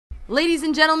Ladies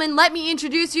and gentlemen, let me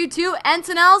introduce you to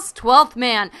ENCINAL'S 12th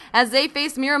man as they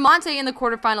face Miramonte in the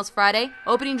quarterfinals Friday.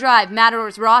 Opening drive,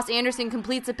 Matador's Ross Anderson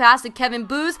completes a pass to Kevin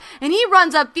Booz, and he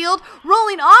runs upfield,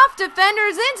 rolling off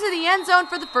defenders into the end zone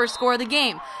for the first score of the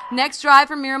game. Next drive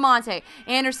for Miramonte,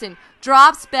 Anderson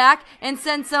drops back and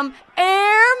sends some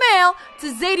airmail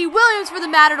to ZATI Williams for the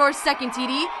Matador's second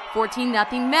TD,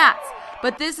 14-0 Mats.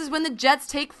 But this is when the Jets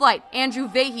take flight. Andrew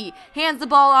Vahey hands the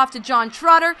ball off to John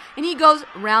Trodder, and he goes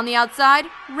round the outside,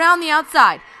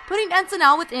 putting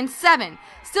ENCINAL within 7.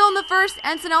 Still in the first,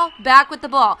 ENCINAL back with the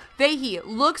ball. Vahey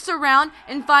looks around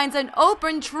and finds an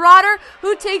open Trodder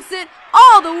who takes it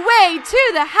all the way to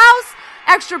the house.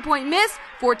 Extra point miss,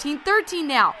 14-13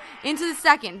 now. Into the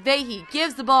second, Vahey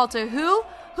gives the ball to who?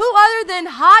 Who other than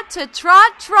Hot to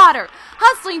Trot Trodder,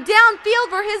 hustling downfield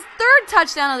for his third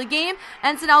touchdown of the game.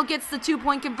 ENCINAL gets the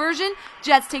 2-point conversion.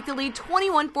 Jets take the lead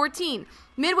 21-14.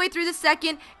 Midway through the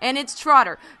second, and it's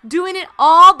Trodder doing it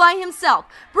all by himself,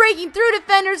 breaking through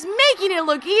defenders, making it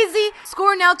look easy.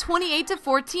 Score now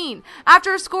 28-14.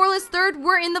 After a scoreless third,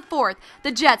 we're in the fourth.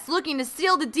 The Jets looking to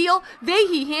seal the deal.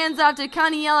 Vahey hands off to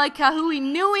Kaniela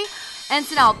Kahui-Nui.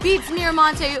 ENCINAL beats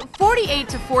Miramonte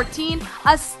 48-14.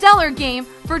 A stellar game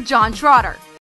for John Trodder.